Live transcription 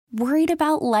Worried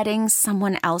about letting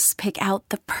someone else pick out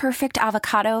the perfect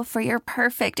avocado for your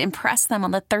perfect impress them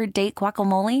on the third date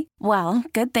guacamole? Well,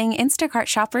 good thing Instacart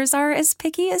shoppers are as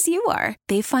picky as you are.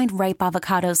 They find ripe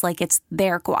avocados like it's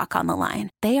their guac on the line.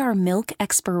 They are milk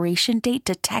expiration date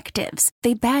detectives.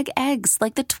 They bag eggs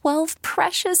like the 12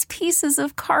 precious pieces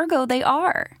of cargo they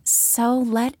are. So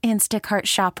let Instacart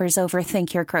shoppers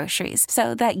overthink your groceries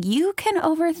so that you can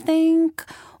overthink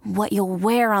what you'll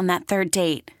wear on that third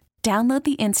date. Download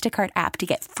the Instacart app to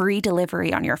get free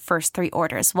delivery on your first 3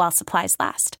 orders while supplies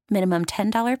last. Minimum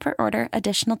 $10 per order.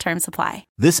 Additional terms apply.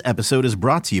 This episode is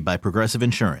brought to you by Progressive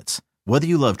Insurance. Whether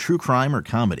you love true crime or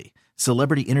comedy,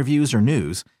 celebrity interviews or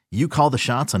news, you call the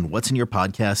shots on what's in your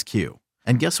podcast queue.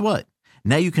 And guess what?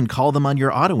 Now you can call them on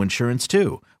your auto insurance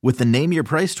too with the Name Your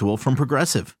Price tool from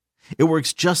Progressive. It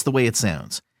works just the way it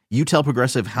sounds. You tell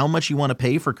Progressive how much you want to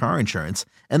pay for car insurance,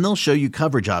 and they'll show you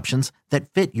coverage options that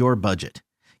fit your budget.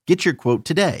 Get your quote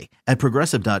today at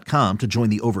Progressive.com to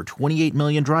join the over 28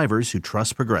 million drivers who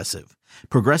trust Progressive.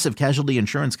 Progressive Casualty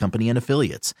Insurance Company and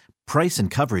Affiliates. Price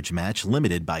and coverage match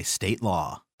limited by state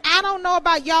law. I don't know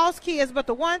about y'all's kids, but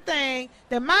the one thing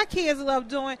that my kids love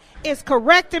doing is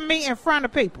correcting me in front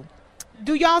of people.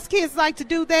 Do y'all's kids like to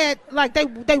do that? Like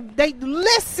they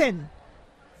listen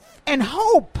and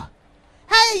hope.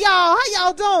 Hey, y'all, how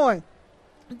y'all doing?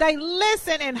 They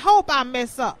listen and hope I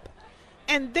mess up.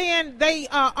 And then they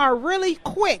are really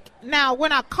quick. Now,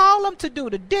 when I call them to do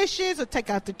the dishes or take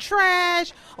out the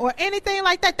trash or anything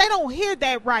like that, they don't hear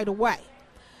that right away.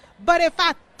 But if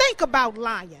I think about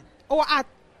lying or I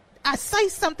say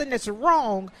something that's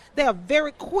wrong, they're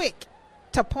very quick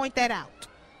to point that out.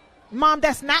 Mom,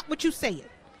 that's not what you said.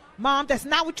 Mom, that's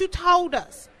not what you told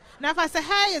us. Now, if I say,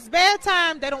 hey, it's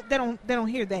bedtime, they don't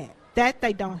hear that. That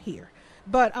they don't hear.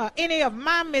 But any of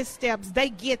my missteps, they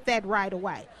get that right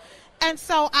away. And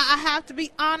so I have to be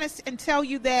honest and tell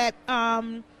you that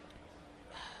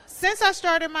since I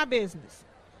started my business,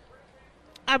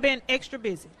 I've been extra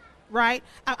busy, right?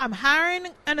 I'm hiring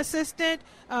an assistant.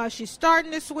 She's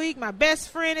starting this week. My best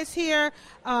friend is here.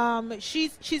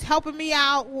 She's helping me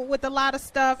out with a lot of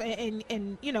stuff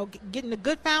and you know, getting a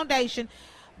good foundation.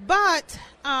 But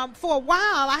for a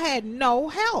while, I had no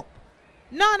help,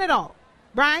 none at all,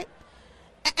 right?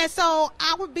 And so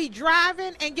I would be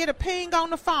driving and get a ping on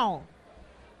the phone.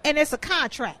 And it's a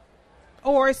contract,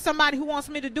 or it's somebody who wants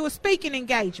me to do a speaking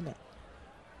engagement.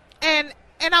 And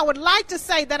I would like to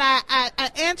say that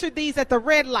I answered these at the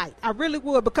red light. I really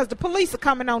would, because the police are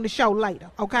coming on the show later,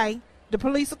 okay? The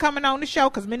police are coming on the show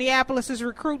because Minneapolis is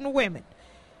recruiting women.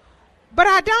 But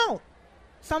I don't.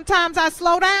 Sometimes I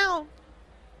slow down,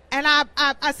 and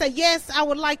I say, yes, I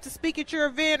would like to speak at your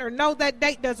event, or no, that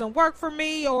date doesn't work for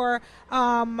me, or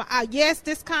yes,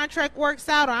 this contract works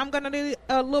out, or I'm going to need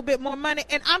a little bit more money.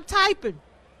 And I'm typing,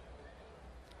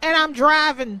 and I'm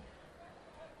driving,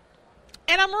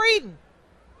 and I'm reading,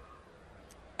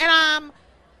 and I'm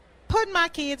putting my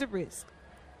kids at risk,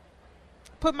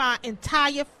 put my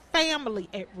entire family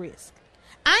at risk.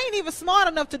 I ain't even smart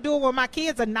enough to do it when my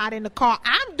kids are not in the car.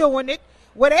 I'm doing it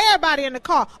with everybody in the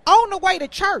car on the way to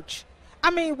church.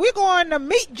 I mean, we're going to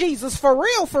meet Jesus for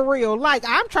real. Like,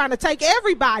 I'm trying to take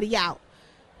everybody out.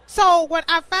 So when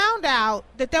I found out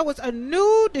that there was a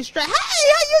new hey, how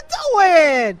you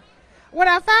doing? When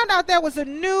I found out there was a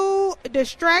new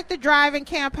distracted driving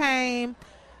campaign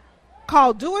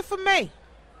called Do It For Me,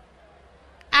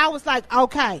 I was like,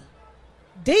 okay,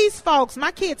 these folks,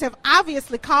 my kids have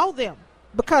obviously called them,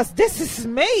 because this is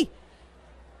me.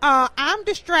 I'm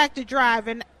distracted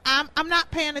driving. I'm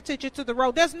not paying attention to the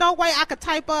road. There's no way I could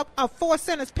type up a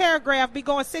 4-sentence paragraph, be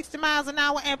going 60 miles an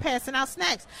hour and passing out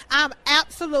snacks. I'm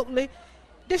absolutely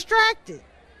distracted.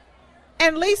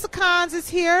 And Lisa Kons is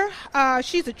here.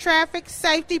 She's a traffic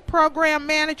safety program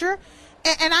manager.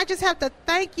 And I just have to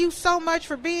thank you so much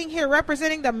for being here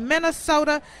representing the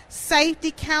Minnesota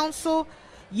Safety Council.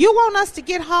 You want us to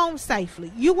get home safely.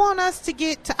 You want us to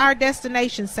get to our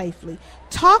destination safely.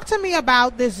 Talk to me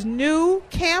about this new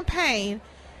campaign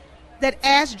that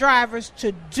asks drivers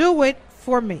to do it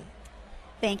for me.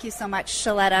 Thank you so much,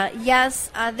 Shaletta. Yes,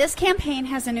 this campaign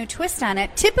has a new twist on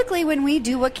it. Typically when we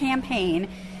do a campaign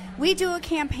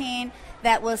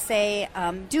that will say,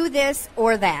 do this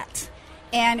or that.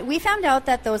 And we found out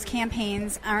that those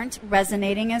campaigns aren't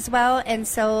resonating as well, and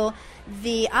so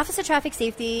the Office of Traffic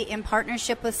Safety, in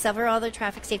partnership with several other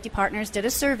traffic safety partners, did a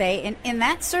survey, and in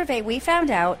that survey we found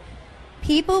out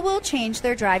people will change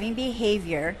their driving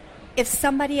behavior if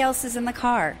somebody else is in the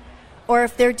car or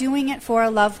if they're doing it for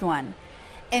a loved one.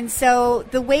 And so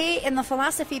the way and the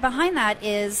philosophy behind that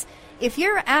is, if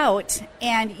you're out,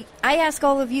 and I ask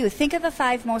all of you, think of the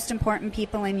 5 most important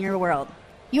people in your world.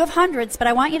 You have hundreds, but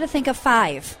I want you to think of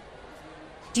 5.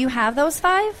 Do you have those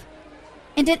 5?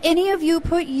 And did any of you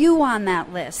put you on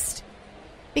that list?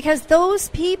 Because those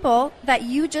people that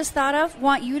you just thought of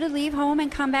want you to leave home and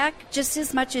come back just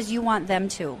as much as you want them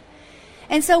to.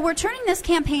 And so we're turning this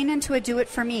campaign into a do it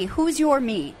for me. Who's your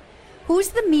me? Who's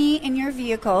the me in your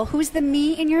vehicle? Who's the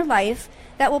me in your life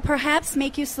that will perhaps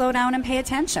make you slow down and pay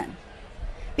attention?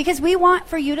 Because we want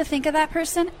for you to think of that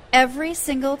person every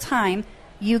single time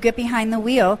you get behind the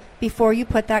wheel before you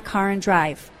put that car in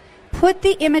drive. Put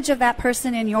the image of that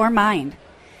person in your mind.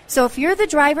 So if you're the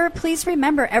driver, please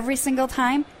remember every single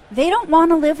time, they don't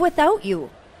want to live without you.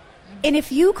 And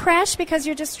if you crash because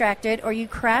you're distracted or you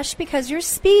crash because you're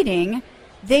speeding,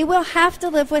 they will have to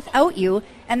live without you,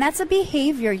 and that's a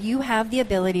behavior you have the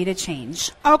ability to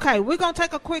change. Okay, we're going to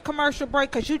take a quick commercial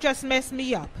break because you just messed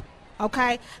me up,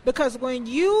 okay? Because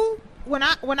when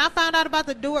I found out about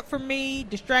the Do It For Me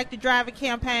distracted driving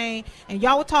campaign, and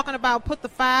y'all were talking about put the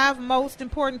 5 most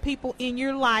important people in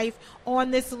your life on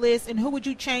this list and who would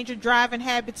you change your driving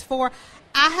habits for,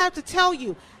 I have to tell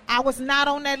you, I was not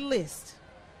on that list.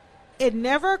 It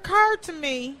never occurred to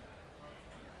me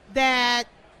that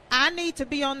I need to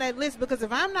be on that list, because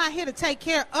if I'm not here to take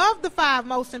care of the 5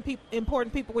 most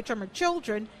important people, which are my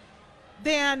children,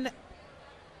 then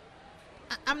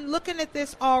I'm looking at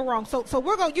this all wrong. So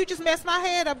you just messed my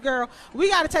head up, girl. We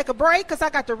got to take a break because I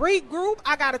got to regroup.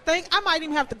 I got to think. I might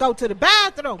even have to go to the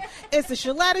bathroom. It's the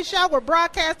Shaletta Show. We're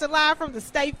broadcasting live from the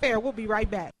State Fair. We'll be right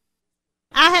back.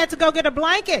 I had to go get a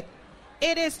blanket.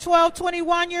 It is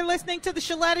 12:21. You're listening to the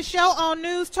Shaletta Show on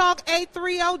News Talk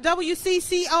 830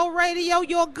 WCCO Radio,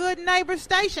 your good neighbor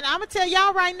station. I'm going to tell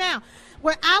y'all right now,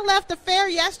 when I left the fair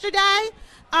yesterday,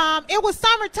 it was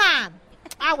summertime.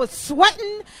 I was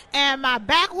sweating, and my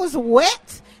back was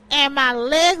wet, and my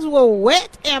legs were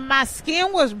wet, and my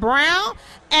skin was brown,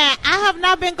 and I have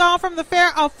not been gone from the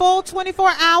fair a full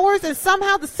 24 hours, and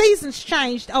somehow the seasons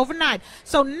changed overnight.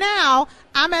 So now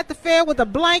I'm at the fair with a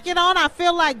blanket on. I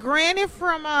feel like Granny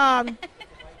from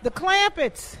the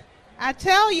Clampets. I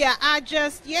tell you,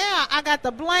 I got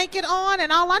the blanket on,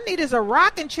 and all I need is a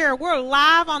rocking chair. We're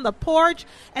live on the porch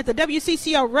at the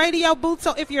WCCO radio booth,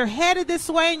 so if you're headed this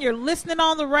way and you're listening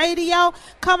on the radio,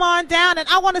 come on down. And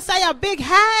I want to say a big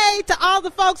hey to all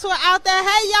the folks who are out there.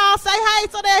 Hey, y'all, say hey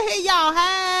so they'll hear y'all.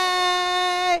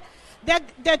 Hey.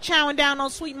 They're chowing down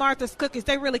on Sweet Martha's cookies.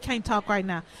 They really can't talk right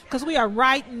now because we are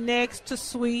right next to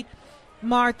Sweet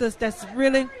Martha's. That's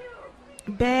really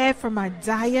bad for my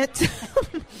diet.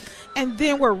 And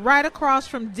then we're right across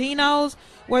from Dino's,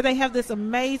 where they have this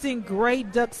amazing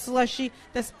great duck slushy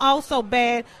that's also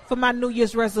bad for my New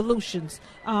Year's resolutions.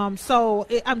 I'm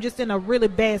just in a really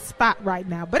bad spot right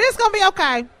now. But it's going to be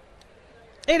okay.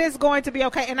 It is going to be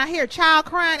okay. And I hear a child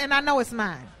crying, and I know it's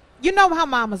mine. You know how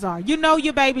mamas are. You know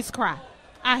your babies cry.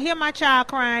 I hear my child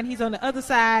crying. He's on the other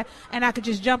side, and I could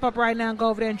just jump up right now and go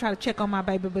over there and try to check on my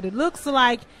baby. But it looks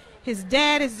like his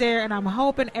dad is there, and I'm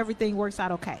hoping everything works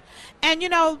out okay. And,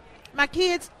 my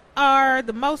kids are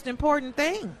the most important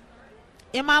thing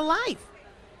in my life.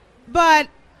 But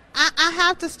I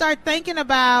have to start thinking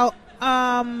about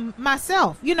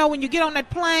myself. When you get on that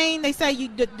plane, they say you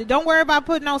don't worry about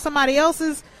putting on somebody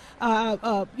else's,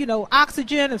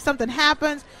 oxygen if something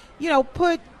happens.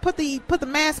 Put the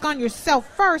mask on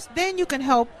yourself first, then you can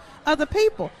help other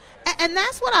people. And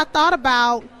that's what I thought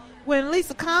about when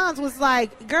Lisa Kons was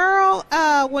like, girl,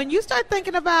 when you start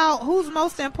thinking about who's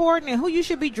most important and who you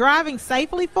should be driving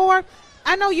safely for,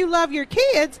 I know you love your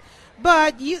kids,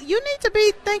 but you need to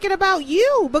be thinking about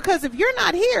you, because if you're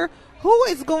not here, who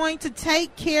is going to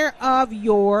take care of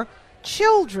your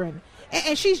children?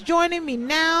 And she's joining me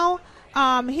now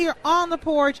here on the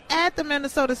porch at the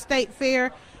Minnesota State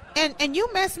Fair. And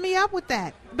you messed me up with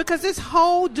that, because this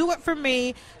whole Do It For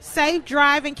Me safe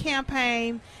driving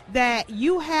campaign that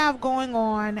you have going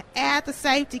on at the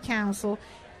Safety Council,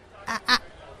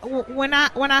 when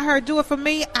I heard Do It For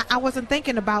Me, I wasn't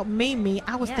thinking about me.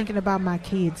 I was thinking about my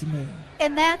kids, me.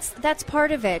 And that's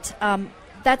part of it.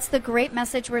 That's the great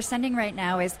message we're sending right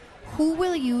now is, who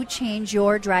will you change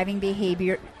your driving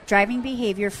behavior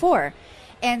for?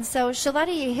 And so,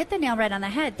 Shaletta, you hit the nail right on the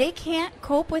head. They can't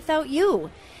cope without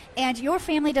you. And your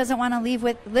family doesn't want to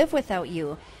live without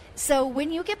you. So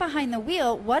when you get behind the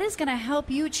wheel, what is going to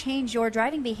help you change your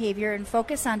driving behavior and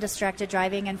focus on distracted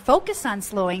driving and focus on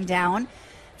slowing down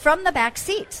from the back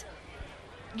seat?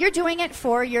 You're doing it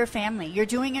for your family. You're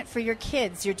doing it for your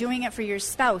kids. You're doing it for your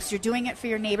spouse. You're doing it for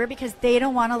your neighbor, because they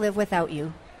don't want to live without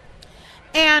you.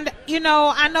 And,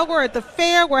 I know we're at the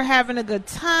fair. We're having a good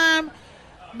time.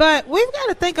 But we've got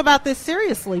to think about this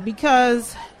seriously,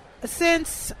 because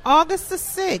since August the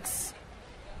 6th,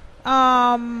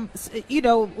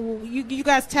 You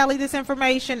guys tally this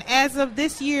information as of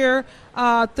this year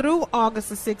through August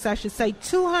the 6th, I should say,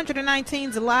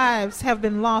 219 lives have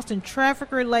been lost in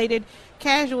traffic-related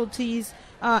casualties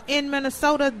in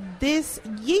Minnesota this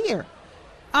year.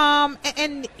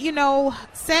 And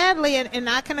sadly, and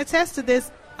I can attest to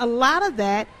this, a lot of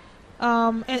that,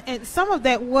 and some of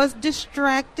that was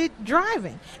distracted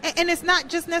driving. And it's not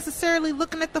just necessarily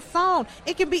looking at the phone.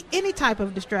 It can be any type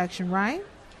of distraction, right?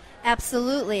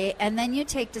 Absolutely. And then you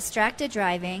take distracted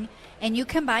driving and you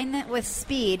combine that with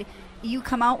speed. You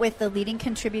come out with the leading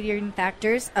contributing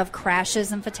factors of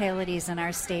crashes and fatalities in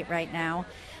our state right now.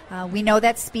 We know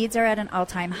that speeds are at an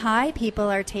all-time high.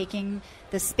 People are taking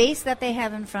the space that they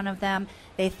have in front of them.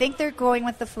 They think they're going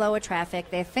with the flow of traffic.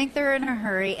 They think they're in a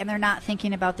hurry, and they're not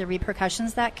thinking about the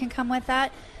repercussions that can come with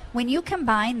that. When you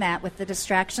combine that with the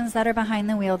distractions that are behind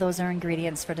the wheel, those are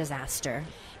ingredients for disaster.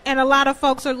 And a lot of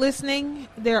folks are listening.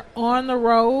 They're on the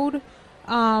road.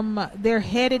 They're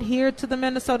headed here to the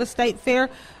Minnesota State Fair.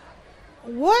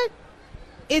 What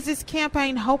is this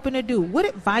campaign hoping to do? What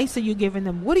advice are you giving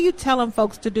them? What are you telling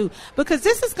folks to do? Because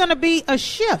this is going to be a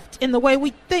shift in the way we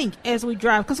think as we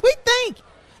drive. Because we think,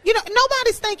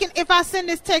 nobody's thinking if I send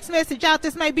this text message out,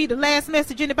 this may be the last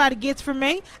message anybody gets from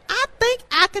me. I think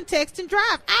I can text and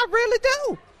drive. I really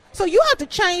do. So you have to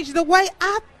change the way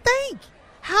I think.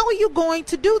 How are you going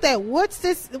to do that? What's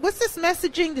this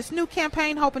messaging, this new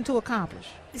campaign hoping to accomplish?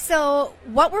 So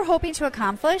what we're hoping to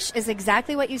accomplish is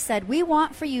exactly what you said. We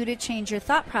want for you to change your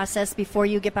thought process before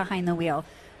you get behind the wheel.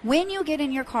 When you get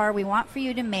in your car, we want for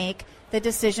you to make the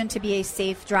decision to be a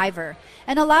safe driver.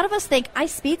 And a lot of us think, I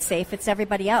speed safe, it's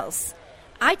everybody else.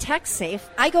 I text safe,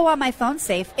 I go on my phone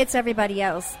safe, it's everybody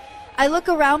else. I look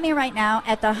around me right now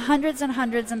at the hundreds and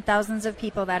hundreds and thousands of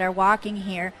people that are walking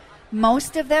here.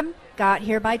 Most of them got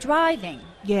here by driving.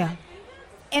 Yeah.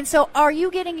 And so are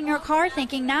you getting in your car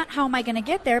thinking not how am I going to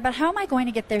get there, but how am I going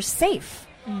to get there safe?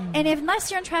 And unless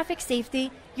you're in traffic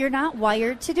safety, you're not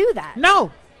wired to do that.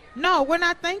 No, we're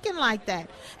not thinking like that.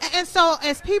 And so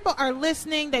as people are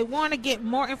listening, they want to get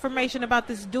more information about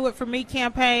this Do It For Me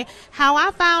campaign. How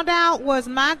I found out was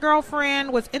my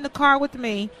girlfriend was in the car with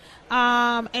me,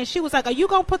 and she was like, are you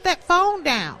going to put that phone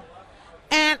down?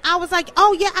 And I was like,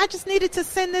 oh, yeah, I just needed to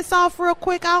send this off real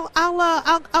quick.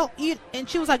 And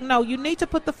she was like, no, you need to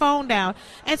put the phone down.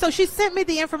 And so she sent me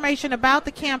the information about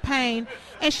the campaign.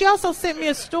 And she also sent me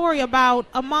a story about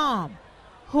a mom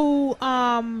who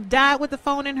died with the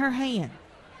phone in her hand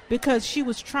because she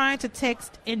was trying to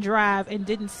text and drive and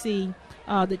didn't see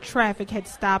the traffic had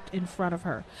stopped in front of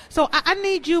her. So I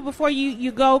need you before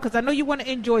you go, because I know you want to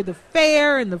enjoy the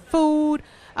fair and the food.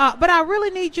 But I really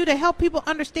need you to help people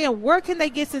understand where can they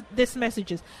get this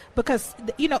messages, because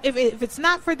if it's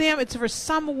not for them, it's for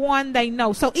someone they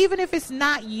know. So even if it's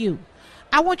not you,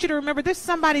 I want you to remember there's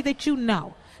somebody that you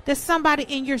know. There's somebody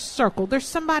in your circle. There's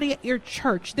somebody at your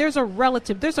church. There's a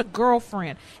relative. There's a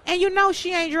girlfriend. And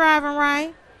she ain't driving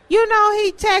right. He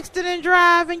texting and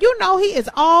driving. He is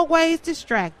always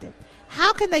distracted.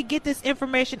 How can they get this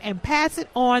information and pass it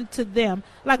on to them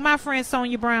like my friend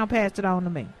Sonia Brown passed it on to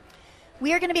me?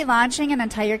 We are going to be launching an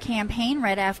entire campaign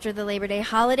right after the Labor Day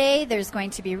holiday. There's going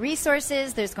to be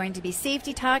resources. There's going to be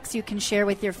safety talks you can share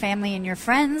with your family and your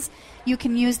friends. You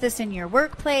can use this in your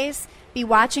workplace. Be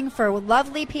watching for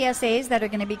lovely PSAs that are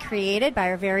going to be created by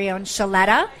our very own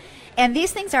Shaletta. And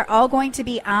these things are all going to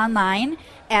be online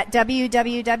at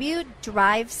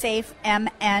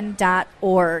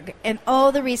www.drivesafemn.org. And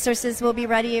all the resources will be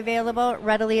readily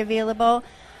available.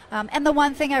 And the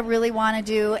one thing I really want to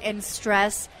do and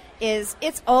stress is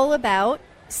it's all about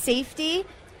safety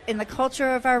in the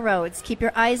culture of our roads. Keep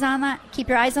your eyes on that. Keep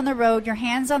your eyes on the road, your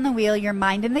hands on the wheel, your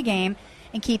mind in the game,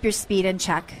 and keep your speed in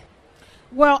check.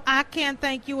 Well, I can't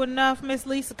thank you enough, Miss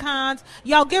Lisa Kons.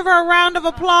 Y'all give her a round of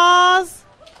applause.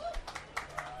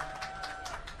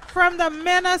 From the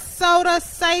Minnesota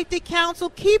Safety Council,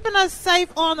 keeping us safe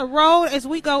on the road as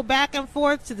we go back and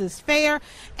forth to this fair.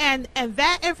 And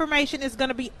that information is going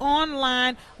to be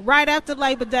online right after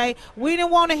Labor Day. We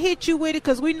didn't want to hit you with it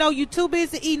because we know you're too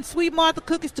busy eating Sweet Martha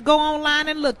cookies to go online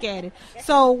and look at it.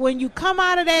 So when you come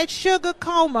out of that sugar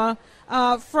coma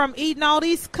from eating all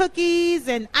these cookies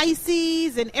and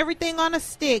ices and everything on a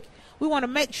stick, we want to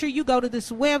make sure you go to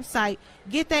this website,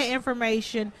 get that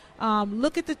information,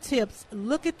 look at the tips,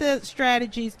 look at the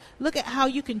strategies, look at how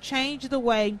you can change the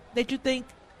way that you think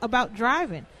about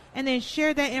driving, and then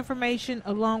share that information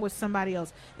along with somebody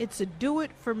else. It's a Do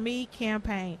It For Me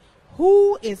campaign.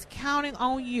 Who is counting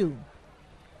on you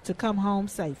to come home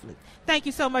safely? Thank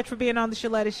you so much for being on the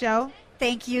Shaletta Show.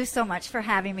 Thank you so much for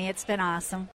having me. It's been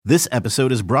awesome. This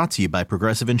episode is brought to you by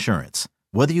Progressive Insurance.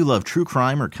 Whether you love true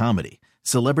crime or comedy,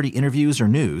 celebrity interviews or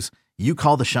news, you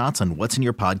call the shots on what's in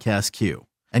your podcast queue.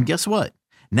 And guess what?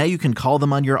 Now you can call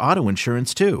them on your auto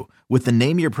insurance too with the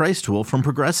Name Your Price tool from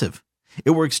Progressive.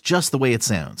 It works just the way it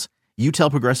sounds. You tell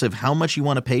Progressive how much you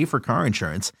want to pay for car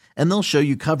insurance, and they'll show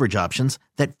you coverage options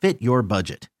that fit your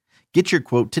budget. Get your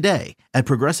quote today at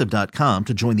Progressive.com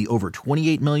to join the over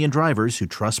 28 million drivers who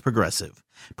trust Progressive.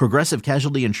 Progressive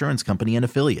Casualty Insurance Company and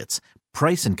Affiliates.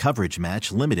 Price and coverage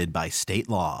match limited by state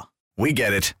law. We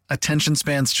get it. Attention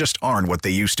spans just aren't what they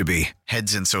used to be.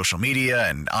 Heads in social media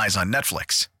and eyes on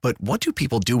Netflix. But what do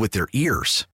people do with their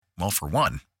ears? Well, for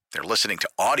one, they're listening to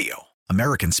audio.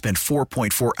 Americans spend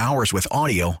 4.4 hours with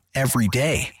audio every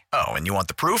day. Oh, and you want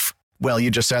the proof? Well,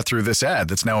 you just sat through this ad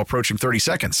that's now approaching 30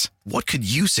 seconds. What could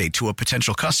you say to a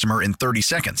potential customer in 30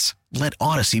 seconds? Let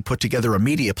Odyssey put together a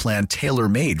media plan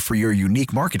tailor-made for your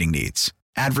unique marketing needs.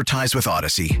 Advertise with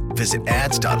Odyssey. Visit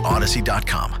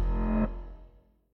ads.odyssey.com.